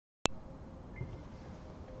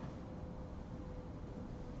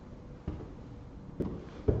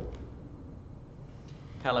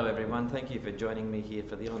Hello everyone, thank you for joining me here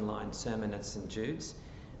for the online sermon at St Jude's.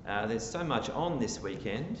 There's so much on this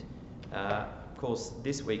weekend. Of course,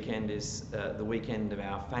 this weekend is the weekend of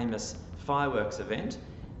our famous fireworks event,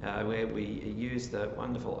 where we use the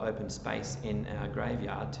wonderful open space in our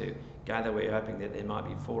graveyard to gather. We're hoping that there might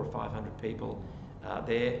be 400 or 500 people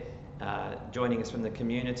there joining us from the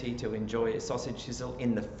community to enjoy a sausage sizzle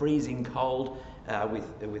in the freezing cold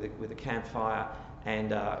with a campfire.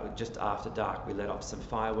 And just after dark we let off some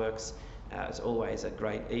fireworks. It's always a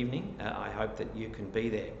great evening. I hope that you can be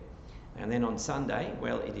there. And then on Sunday,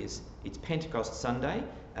 well, it's Pentecost Sunday,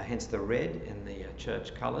 hence the red and the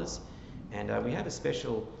church colours. And we have a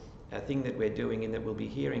special thing that we're doing, in that we'll be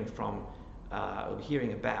hearing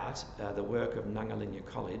about the work of Nangalinya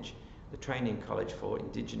College, the training college for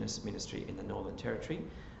Indigenous ministry in the Northern Territory.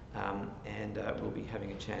 And we'll be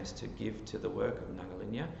having a chance to give to the work of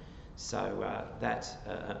Nangalinya. So that,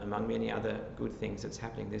 among many other good things that's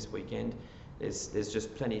happening this weekend, there's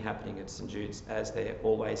just plenty happening at St Jude's, as there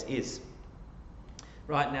always is.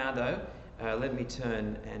 Right now, though, let me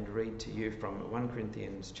turn and read to you from 1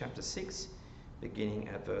 Corinthians chapter 6, beginning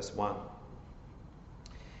at verse 1.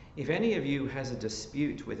 If any of you has a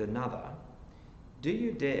dispute with another, do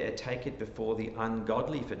you dare take it before the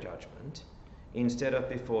ungodly for judgment, instead of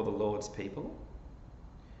before the Lord's people?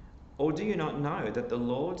 Or do you not know that the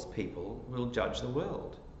Lord's people will judge the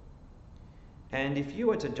world? And if you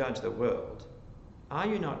are to judge the world, are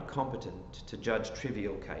you not competent to judge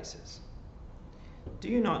trivial cases? Do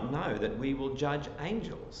you not know that we will judge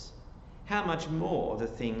angels? How much more the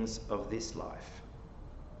things of this life?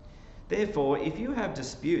 Therefore, if you have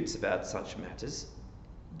disputes about such matters,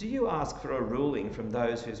 do you ask for a ruling from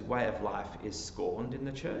those whose way of life is scorned in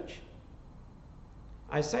the church?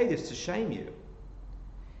 I say this to shame you.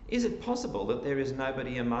 Is it possible that there is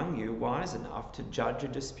nobody among you wise enough to judge a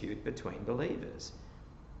dispute between believers?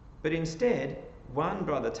 But instead, one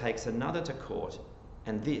brother takes another to court,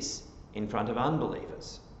 and this in front of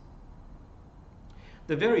unbelievers.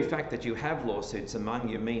 The very fact that you have lawsuits among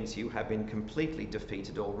you means you have been completely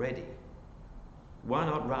defeated already. Why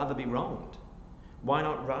not rather be wronged? Why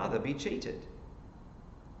not rather be cheated?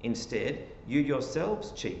 Instead, you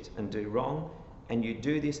yourselves cheat and do wrong, and you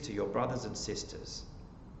do this to your brothers and sisters.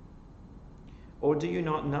 Or do you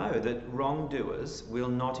not know that wrongdoers will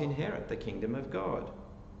not inherit the kingdom of God?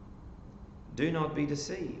 Do not be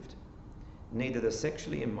deceived. Neither the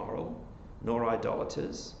sexually immoral, nor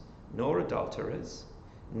idolaters, nor adulterers,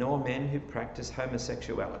 nor men who practice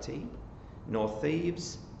homosexuality, nor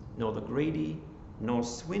thieves, nor the greedy, nor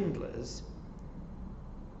swindlers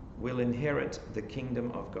will inherit the kingdom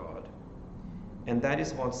of God. And that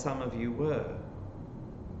is what some of you were.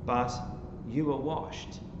 But you were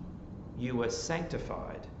washed, you were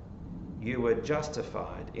sanctified, you were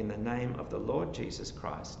justified in the name of the Lord Jesus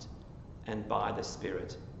Christ and by the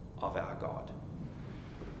Spirit of our God.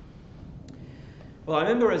 Well, I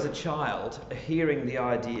remember as a child hearing the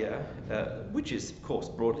idea, which is of course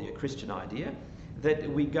broadly a Christian idea, that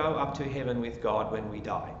we go up to heaven with God when we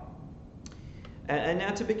die. And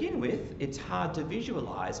now, to begin with, it's hard to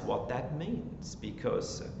visualise what that means,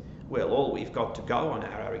 because, well, all we've got to go on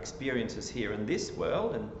are our experiences here in this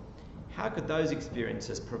world, and how could those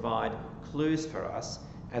experiences provide clues for us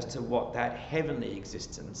as to what that heavenly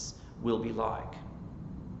existence will be like?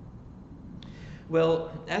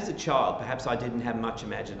 Well, as a child, perhaps I didn't have much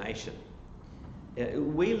imagination.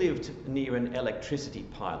 We lived near an electricity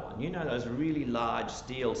pylon. You know, those really large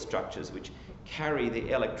steel structures which carry the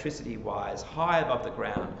electricity wires high above the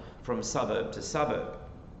ground from suburb to suburb.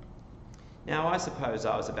 Now, I suppose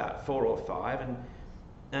I was about 4 or 5,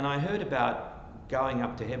 and I heard about going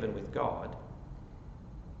up to heaven with God.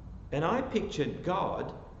 And I pictured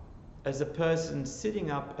God as a person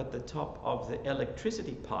sitting up at the top of the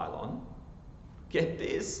electricity pylon, get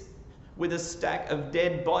this, with a stack of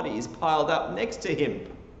dead bodies piled up next to him.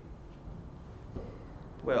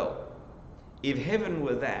 Well, if heaven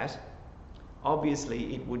were that,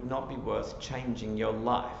 obviously it would not be worth changing your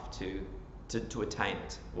life to attain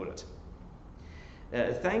it, would it?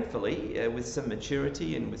 Thankfully, with some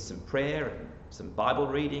maturity and with some prayer and some Bible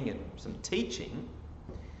reading and some teaching,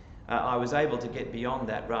 I was able to get beyond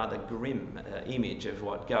that rather grim image of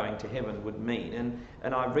what going to heaven would mean.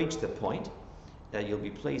 And I reached the point, you'll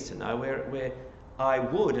be pleased to know, where I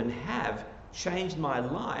would and have changed my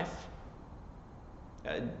life,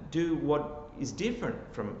 do what is different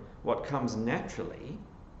from what comes naturally,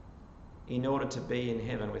 in order to be in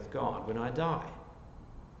heaven with God when I die.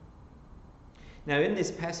 Now, in this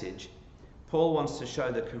passage, Paul wants to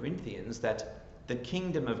show the Corinthians that the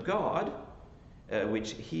kingdom of God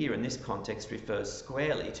which here in this context refers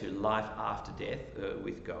squarely to life after death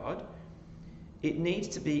with God, it needs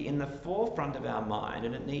to be in the forefront of our mind,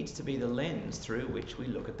 and it needs to be the lens through which we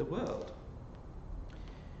look at the world.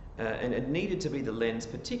 And it needed to be the lens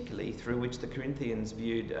particularly through which the Corinthians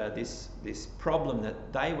viewed this problem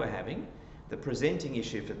that they were having. The presenting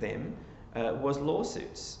issue for them was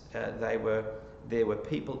lawsuits. There were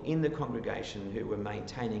people in the congregation who were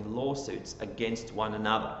maintaining lawsuits against one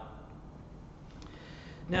another.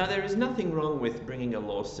 Now, there is nothing wrong with bringing a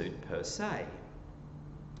lawsuit per se,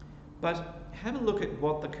 but have a look at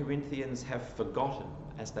what the Corinthians have forgotten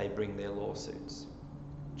as they bring their lawsuits.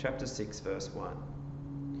 Chapter 6, verse 1.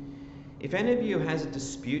 If any of you has a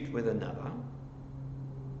dispute with another,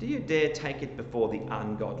 do you dare take it before the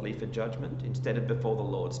ungodly for judgment instead of before the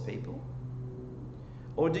Lord's people?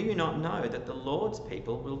 Or do you not know that the Lord's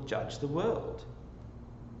people will judge the world?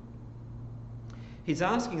 He's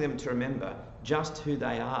asking them to remember just who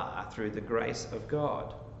they are through the grace of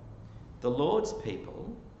God. The Lord's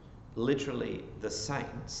people, literally the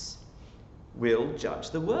saints, will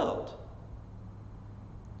judge the world.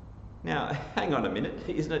 Now, hang on a minute.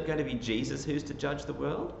 Isn't it going to be Jesus who's to judge the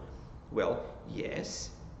world? Well,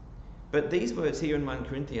 yes. But these words here in 1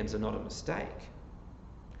 Corinthians are not a mistake.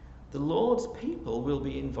 The Lord's people will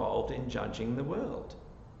be involved in judging the world.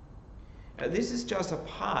 This is just a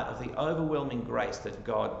part of the overwhelming grace that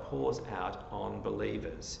God pours out on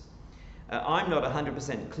believers. I'm not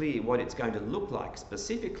 100% clear what it's going to look like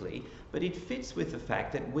specifically, but it fits with the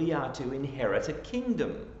fact that we are to inherit a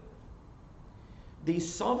kingdom. The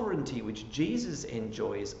sovereignty which Jesus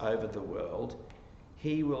enjoys over the world,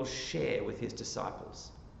 he will share with his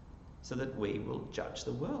disciples so that we will judge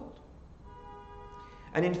the world.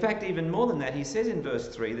 And in fact, even more than that, he says in verse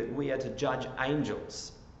 3 that we are to judge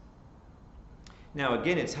angels. Now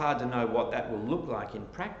again, it's hard to know what that will look like in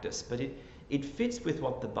practice, but it fits with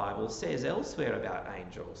what the Bible says elsewhere about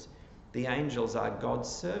angels. The angels are God's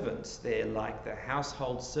servants. They're like the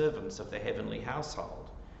household servants of the heavenly household.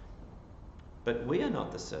 But we are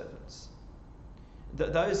not the servants.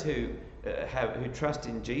 Those who trust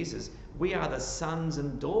in Jesus, we are the sons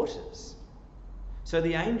and daughters. So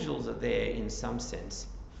the angels are there in some sense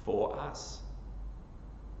for us.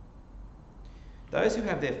 Those who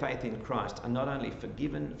have their faith in Christ are not only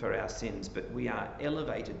forgiven for our sins, but we are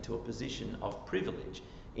elevated to a position of privilege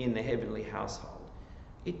in the heavenly household.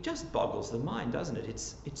 It just boggles the mind, doesn't it?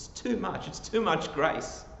 It's too much. It's too much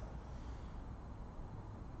grace.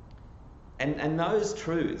 And those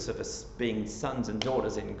truths of us being sons and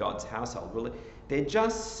daughters in God's household, well, they're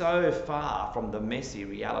just so far from the messy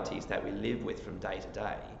realities that we live with from day to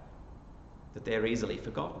day that they're easily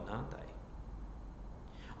forgotten, aren't they?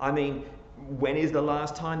 I mean, when is the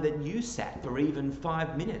last time that you sat for even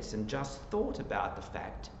 5 minutes and just thought about the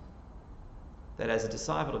fact that as a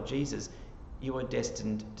disciple of Jesus, you are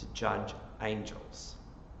destined to judge angels?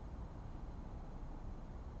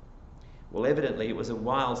 Well, evidently it was a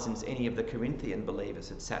while since any of the Corinthian believers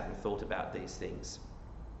had sat and thought about these things.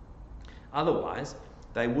 Otherwise,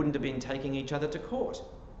 they wouldn't have been taking each other to court.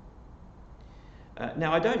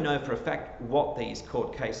 Now, I don't know for a fact what these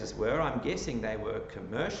court cases were. I'm guessing they were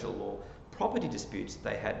commercial or property disputes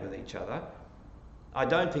they had with each other. I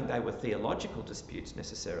don't think they were theological disputes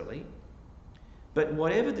necessarily. But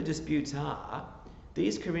whatever the disputes are,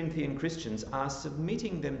 these Corinthian Christians are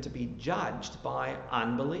submitting them to be judged by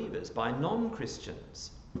unbelievers, by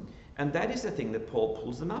non-Christians. And that is the thing that Paul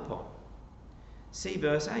pulls them up on. See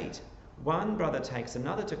verse 8. One brother takes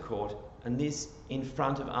another to court, and this in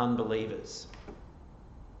front of unbelievers.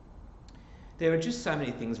 There are just so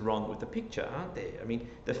many things wrong with the picture, aren't there? I mean,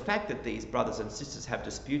 the fact that these brothers and sisters have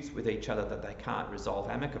disputes with each other that they can't resolve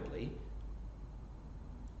amicably,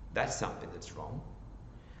 that's something that's wrong.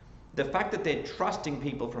 The fact that they're trusting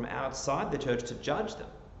people from outside the church to judge them.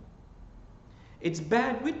 It's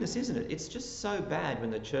bad witness, isn't it? It's just so bad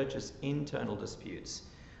when the church's internal disputes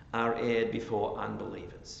are aired before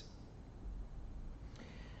unbelievers.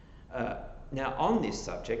 Now, on this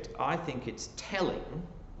subject, I think it's telling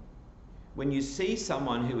when you see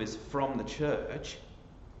someone who is from the church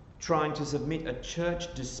trying to submit a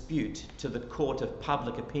church dispute to the court of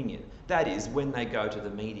public opinion. That is, when they go to the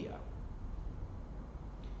media.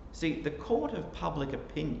 See, the court of public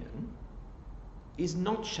opinion is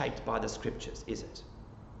not shaped by the scriptures, is it?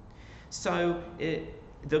 So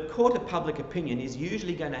the court of public opinion is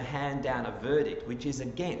usually going to hand down a verdict which is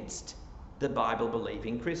against the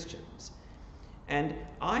Bible-believing Christians. And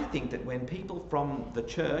I think that when people from the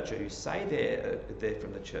church, or who say they're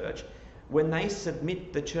from the church, when they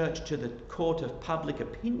submit the church to the court of public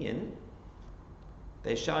opinion,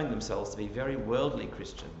 they're showing themselves to be very worldly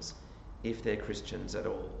Christians if they're Christians at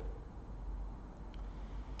all.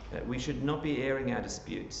 We should not be airing our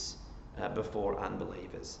disputes before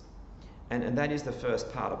unbelievers. And that is the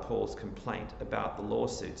first part of Paul's complaint about the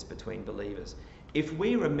lawsuits between believers. If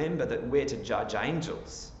we remember that we're to judge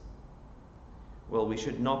angels, well, we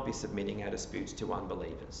should not be submitting our disputes to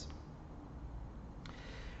unbelievers.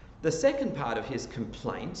 The second part of his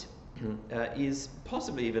complaint is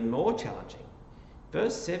possibly even more challenging.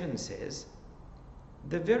 Verse 7 says,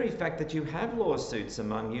 the very fact that you have lawsuits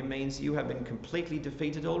among you means you have been completely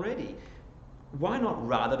defeated already. Why not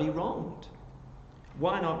rather be wronged?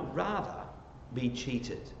 Why not rather be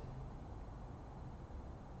cheated?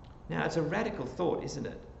 Now, it's a radical thought, isn't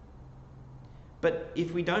it? But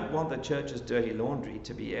if we don't want the church's dirty laundry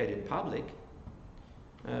to be aired in public,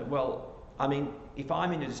 if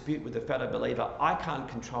I'm in a dispute with a fellow believer, I can't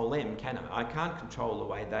control them, can I? I can't control the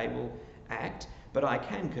way they will act, but I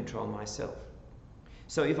can control myself.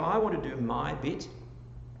 So if I want to do my bit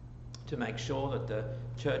to make sure that the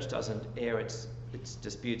church doesn't air its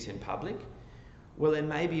disputes in public, well, then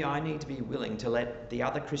maybe I need to be willing to let the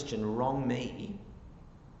other Christian wrong me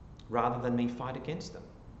rather than me fight against them.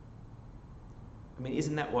 I mean,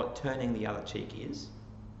 isn't that what turning the other cheek is?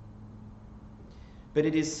 But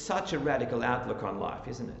it is such a radical outlook on life,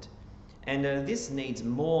 isn't it? And this needs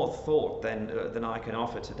more thought than I can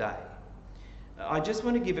offer today. I just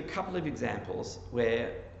want to give a couple of examples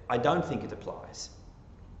where I don't think it applies.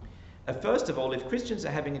 First of all, if Christians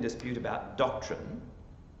are having a dispute about doctrine,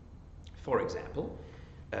 for example,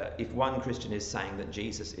 if one Christian is saying that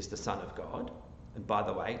Jesus is the Son of God, and by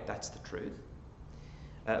the way, that's the truth,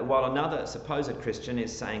 while another supposed Christian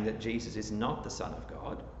is saying that Jesus is not the Son of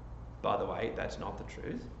God, by the way, that's not the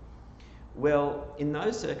truth, well, in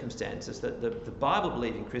those circumstances, the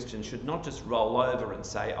Bible-believing Christians should not just roll over and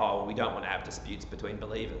say, oh, we don't want to have disputes between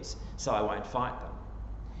believers, so I won't fight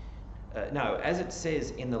them. No, as it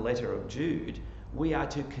says in the letter of Jude, we are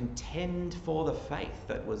to contend for the faith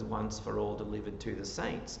that was once for all delivered to the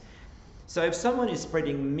saints. So if someone is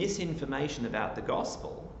spreading misinformation about the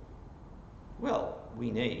gospel, well,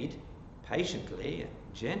 we need patiently and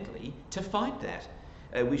gently to fight that.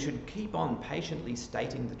 We should keep on patiently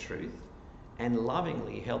stating the truth and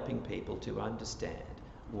lovingly helping people to understand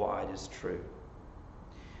why it is true.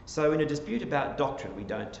 So in a dispute about doctrine, we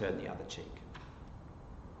don't turn the other cheek.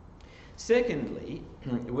 Secondly,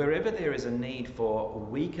 wherever there is a need for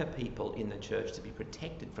weaker people in the church to be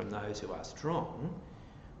protected from those who are strong,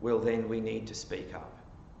 well, then we need to speak up.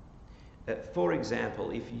 For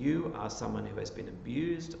example, if you are someone who has been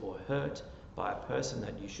abused or hurt by a person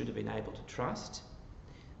that you should have been able to trust,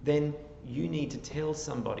 then you need to tell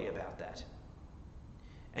somebody about that.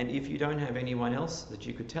 And if you don't have anyone else that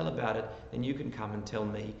you could tell about it, then you can come and tell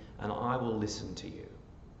me and I will listen to you.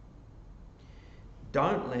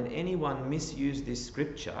 Don't let anyone misuse this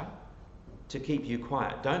scripture to keep you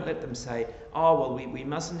quiet. Don't let them say, oh, well, we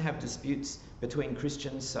mustn't have disputes between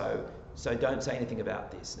Christians, so don't say anything about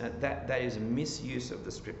this. Now, that is a misuse of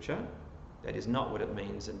the scripture. That is not what it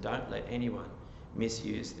means, and don't let anyone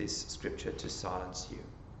misuse this scripture to silence you.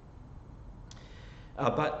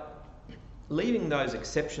 But leaving those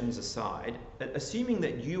exceptions aside, assuming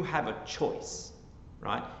that you have a choice,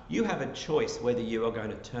 right? You have a choice whether you are going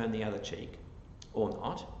to turn the other cheek or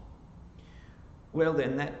not. Well,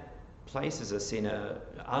 then that places us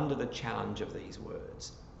under the challenge of these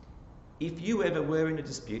words. If you ever were in a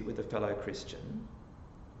dispute with a fellow Christian,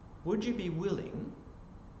 would you be willing,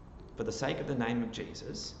 for the sake of the name of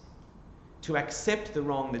Jesus, to accept the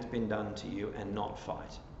wrong that's been done to you and not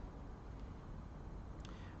fight?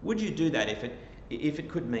 Would you do that if it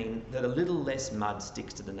could mean that a little less mud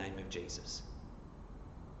sticks to the name of Jesus?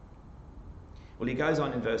 Well, he goes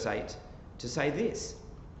on in verse 8 to say this.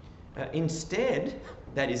 Instead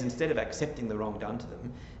of accepting the wrong done to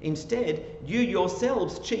them, instead you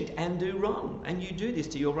yourselves cheat and do wrong, and you do this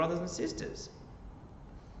to your brothers and sisters.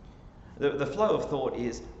 The flow of thought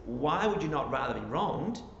is, why would you not rather be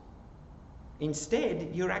wronged?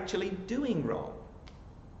 Instead, you're actually doing wrong.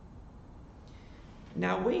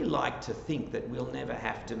 Now, we like to think that we'll never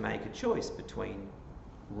have to make a choice between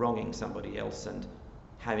wronging somebody else and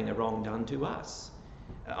having a wrong done to us.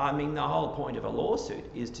 I mean, the whole point of a lawsuit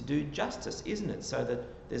is to do justice, isn't it? So that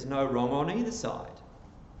there's no wrong on either side.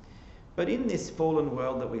 But in this fallen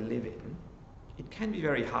world that we live in, it can be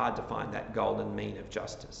very hard to find that golden mean of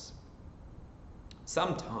justice.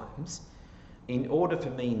 Sometimes, in order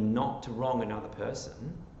for me not to wrong another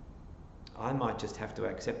person, I might just have to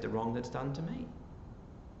accept the wrong that's done to me.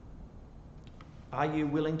 Are you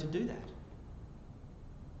willing to do that?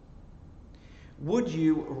 Would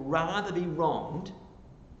you rather be wronged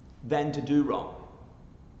than to do wrong?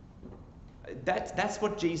 That's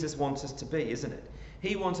what Jesus wants us to be, isn't it?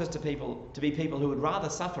 He wants us to be people who would rather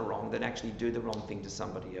suffer wrong than actually do the wrong thing to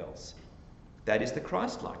somebody else. That is the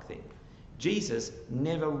Christ-like thing. Jesus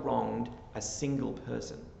never wronged a single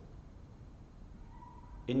person.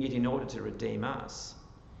 And yet in order to redeem us,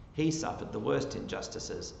 he suffered the worst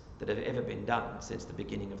injustices that have ever been done since the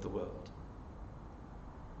beginning of the world.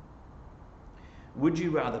 Would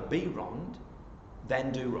you rather be wronged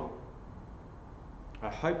than do wrong? I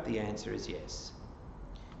hope the answer is yes.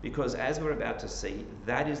 Because as we're about to see,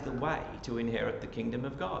 that is the way to inherit the kingdom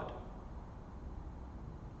of God.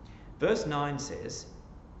 Verse 9 says,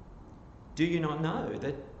 "Do you not know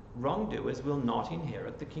that wrongdoers will not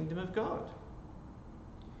inherit the kingdom of God?"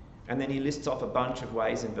 And then he lists off a bunch of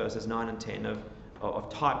ways in verses 9 and 10 of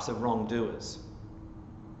types of wrongdoers.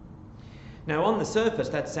 Now, on the surface,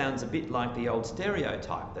 that sounds a bit like the old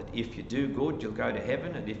stereotype that if you do good, you'll go to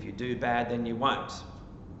heaven, and if you do bad, then you won't.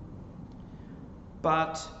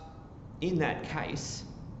 But in that case,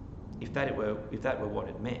 if that were what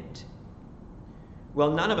it meant,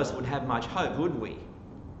 well, none of us would have much hope, would we?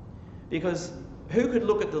 Because who could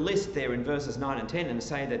look at the list there in verses 9 and 10 and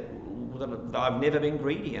say that I've never been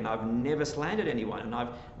greedy, and I've never slandered anyone, and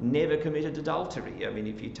I've never committed adultery? I mean,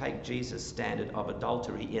 if you take Jesus' standard of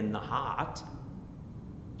adultery in the heart,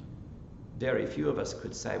 very few of us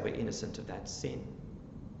could say we're innocent of that sin.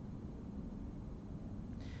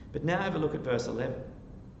 But now have a look at verse 11.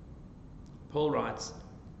 Paul writes,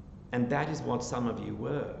 "And that is what some of you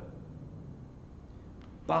were.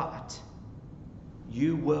 But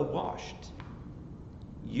you were washed,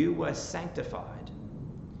 you were sanctified,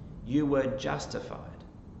 you were justified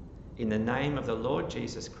in the name of the Lord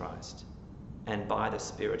Jesus Christ and by the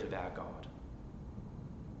Spirit of our God."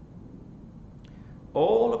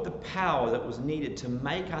 All of the power that was needed to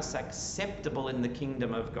make us acceptable in the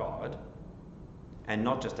kingdom of God, and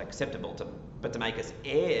not just acceptable, but to make us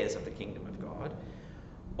heirs of the kingdom of God,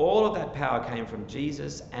 all of that power came from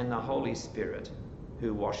Jesus and the Holy Spirit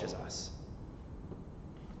who washes us.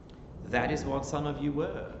 "That is what some of you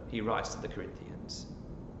were," he writes to the Corinthians.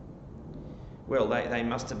 Well, they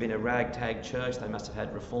must have been a ragtag church. They must have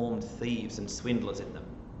had reformed thieves and swindlers in them.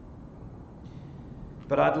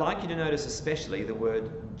 But I'd like you to notice especially the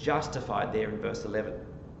word justified there in verse 11.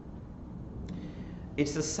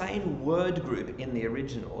 It's the same word group in the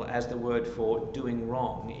original as the word for doing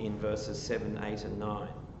wrong in verses 7, 8 and 9.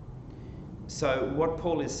 So what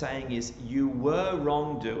Paul is saying is, you were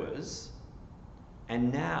wrongdoers,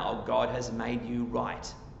 and now God has made you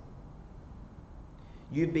right.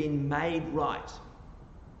 You've been made right.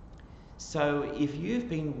 So if you've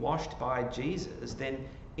been washed by Jesus, then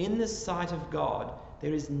in the sight of God,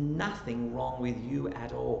 there is nothing wrong with you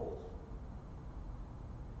at all.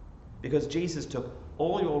 Because Jesus took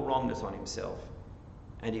all your wrongness on himself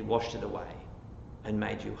and he washed it away and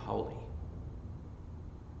made you holy.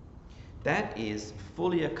 That is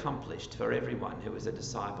fully accomplished for everyone who is a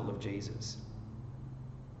disciple of Jesus.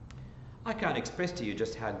 I can't express to you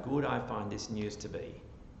just how good I find this news to be.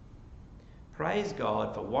 Praise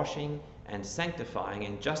God for washing and sanctifying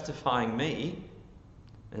and justifying me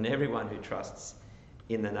and everyone who trusts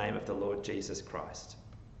in the name of the Lord Jesus Christ.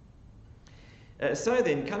 So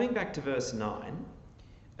then, coming back to verse 9,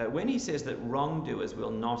 when he says that wrongdoers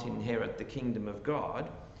will not inherit the kingdom of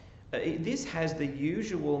God, this has the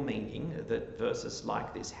usual meaning that verses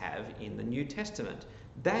like this have in the New Testament.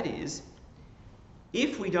 That is,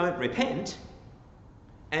 if we don't repent,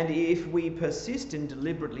 and if we persist in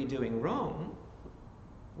deliberately doing wrong,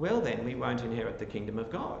 well then we won't inherit the kingdom of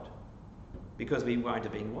God, because we won't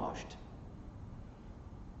have been washed.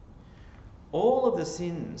 All of the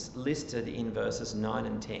sins listed in verses 9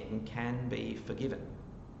 and 10 can be forgiven.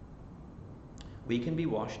 We can be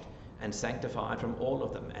washed and sanctified from all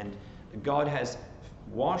of them, and God has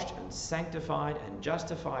washed and sanctified and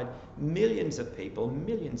justified millions of people,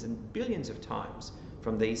 millions and billions of times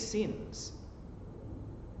from these sins.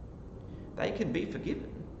 They can be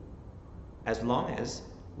forgiven as long as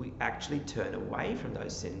we actually turn away from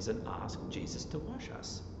those sins and ask Jesus to wash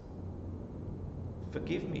us.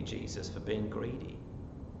 Forgive me, Jesus, for being greedy,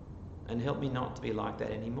 and help me not to be like that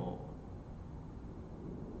anymore.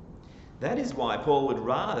 That is why Paul would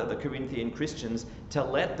rather the Corinthian Christians to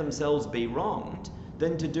let themselves be wronged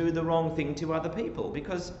than to do the wrong thing to other people,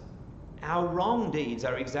 because our wrong deeds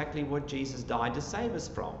are exactly what Jesus died to save us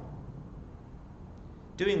from.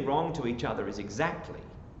 Doing wrong to each other is exactly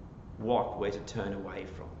what we're to turn away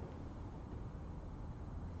from.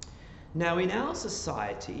 Now, in our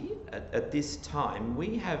society at this time,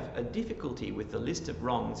 we have a difficulty with the list of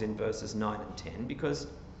wrongs in verses 9 and 10 because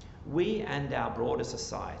we and our broader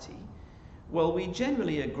society, Well, we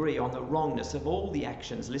generally agree on the wrongness of all the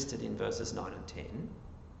actions listed in verses 9 and 10,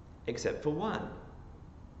 except for one.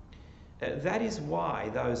 That is why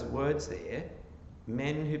those words there,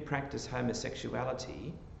 men who practice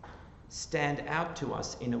homosexuality, stand out to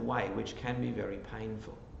us in a way which can be very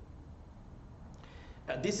painful.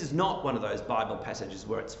 This is not one of those Bible passages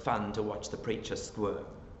where it's fun to watch the preacher squirm.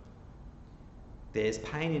 There's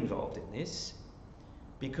pain involved in this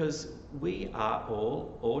because we are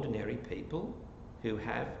all ordinary people who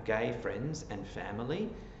have gay friends and family,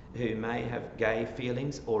 who may have gay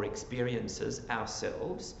feelings or experiences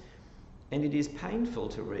ourselves, and it is painful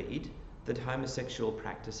to read that homosexual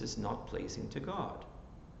practice is not pleasing to God.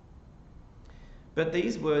 But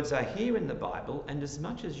these words are here in the Bible, and as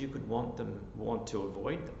much as you could want to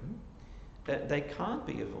avoid them, they can't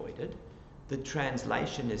be avoided. The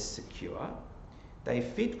translation is secure. They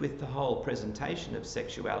fit with the whole presentation of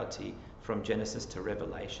sexuality from Genesis to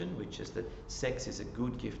Revelation, which is that sex is a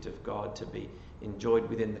good gift of God to be enjoyed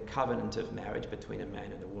within the covenant of marriage between a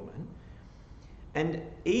man and a woman. And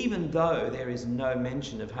even though there is no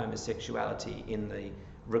mention of homosexuality in the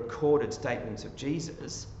recorded statements of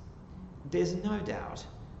Jesus, there's no doubt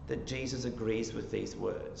that Jesus agrees with these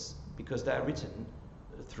words because they are written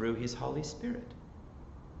through his Holy Spirit.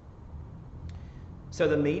 So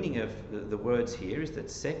the meaning of the words here is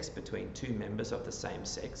that sex between two members of the same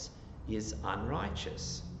sex is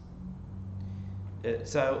unrighteous.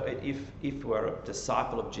 So if we're a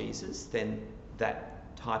disciple of Jesus, then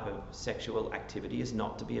that type of sexual activity is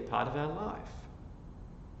not to be a part of our life.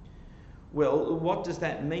 Well, what does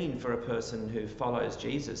that mean for a person who follows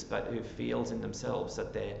Jesus but who feels in themselves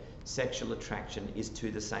that their sexual attraction is to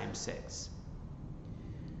the same sex?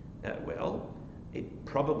 Well, it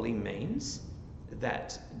probably means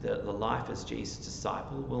that the life as Jesus'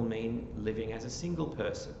 disciple will mean living as a single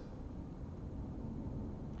person.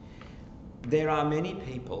 There are many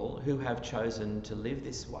people who have chosen to live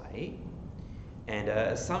this way,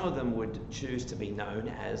 and some of them would choose to be known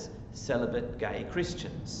as celibate gay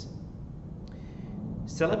Christians.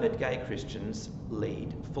 Celibate gay Christians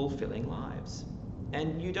lead fulfilling lives.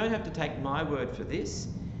 And you don't have to take my word for this.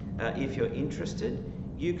 If you're interested,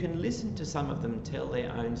 you can listen to some of them tell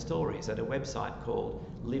their own stories at a website called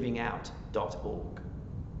livingout.org.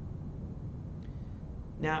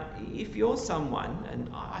 Now, if you're someone, and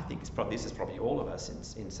I think this is probably all of us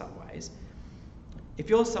in some ways, if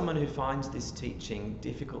you're someone who finds this teaching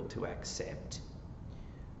difficult to accept,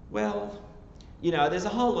 well, you know, there's a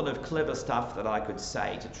whole lot of clever stuff that I could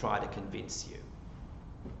say to try to convince you.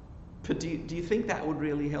 But do you think that would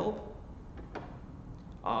really help?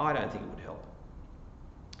 I don't think it would help.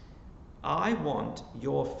 I want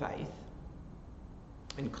your faith,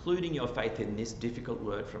 including your faith in this difficult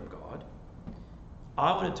word from God,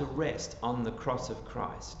 I want it to rest on the cross of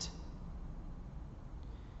Christ.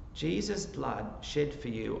 Jesus' blood shed for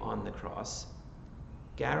you on the cross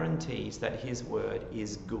guarantees that his word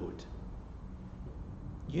is good.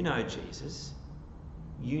 You know Jesus.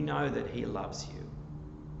 You know that he loves you.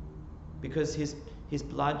 Because his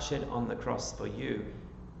blood shed on the cross for you,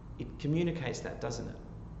 it communicates that, doesn't it?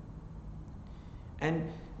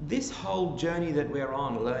 And this whole journey that we're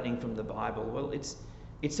on, learning from the Bible, well,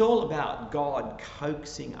 it's all about God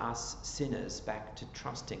coaxing us sinners back to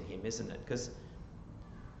trusting him, isn't it? Because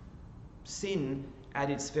sin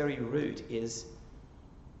at its very root is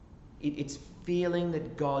it's feeling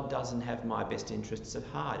that God doesn't have my best interests at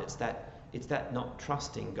heart. It's that not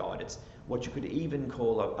trusting God. It's what you could even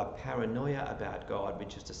call a paranoia about God,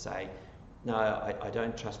 which is to say, no, I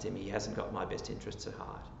don't trust him. He hasn't got my best interests at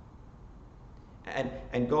heart.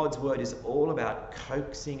 And God's word is all about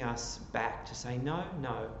coaxing us back to say, no,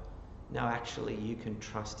 actually you can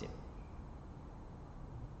trust him.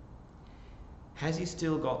 Has he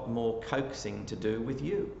still got more coaxing to do with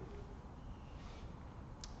you?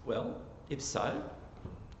 Well, if so,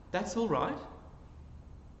 that's all right.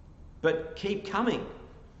 But keep coming.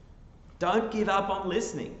 Don't give up on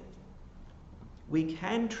listening. We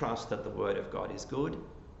can trust that the word of God is good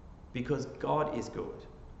because God is good.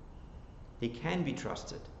 He can be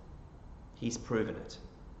trusted. He's proven it.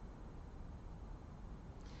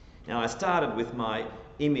 Now, I started with my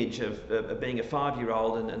image of being a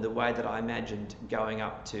 5-year-old and the way that I imagined going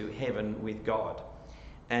up to heaven with God.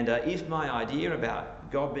 And if my idea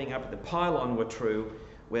about God being up at the pylon were true,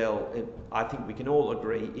 well, I think we can all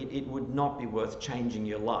agree it would not be worth changing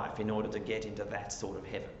your life in order to get into that sort of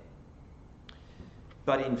heaven.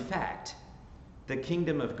 But in fact, the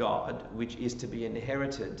kingdom of God, which is to be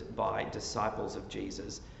inherited by disciples of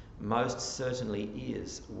Jesus, most certainly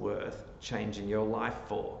is worth changing your life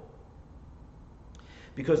for.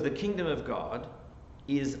 Because the kingdom of God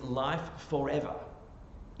is life forever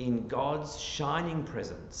in God's shining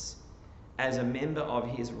presence as a member of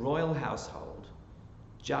his royal household,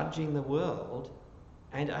 judging the world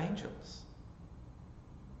and angels.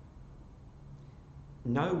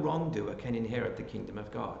 No wrongdoer can inherit the kingdom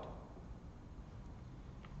of God.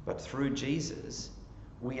 But through Jesus,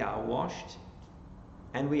 we are washed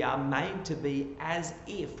and we are made to be as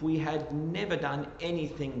if we had never done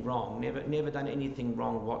anything wrong, never done anything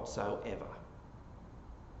wrong whatsoever.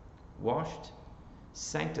 Washed,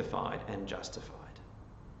 sanctified and justified.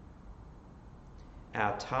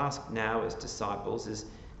 Our task now as disciples is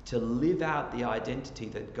to live out the identity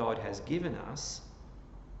that God has given us,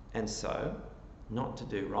 and so not to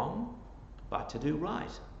do wrong, but to do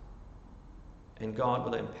right. And God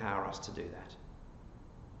will empower us to do that.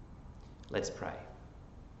 Let's pray.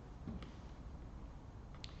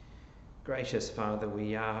 Gracious Father,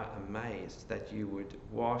 we are amazed that you would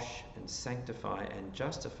wash and sanctify and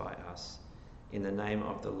justify us in the name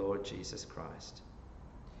of the Lord Jesus Christ.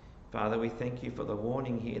 Father, we thank you for the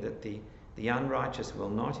warning here that the unrighteous will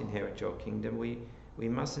not inherit your kingdom. We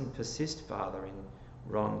mustn't persist, Father, in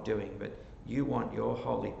wrongdoing, but you want your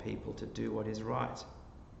holy people to do what is right.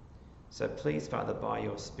 So please, Father, by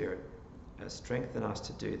your Spirit, strengthen us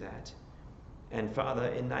to do that. And Father,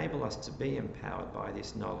 enable us to be empowered by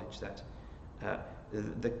this knowledge that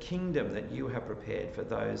the kingdom that you have prepared for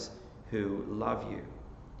those who love you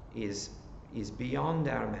is beyond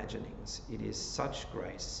our imaginings. It is such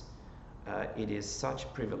grace. It is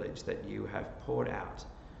such privilege that you have poured out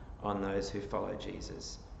on those who follow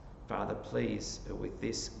Jesus. Father, please, with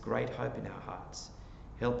this great hope in our hearts,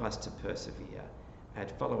 help us to persevere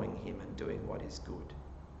at following him and doing what is good.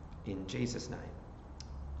 In Jesus' name,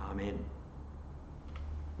 amen.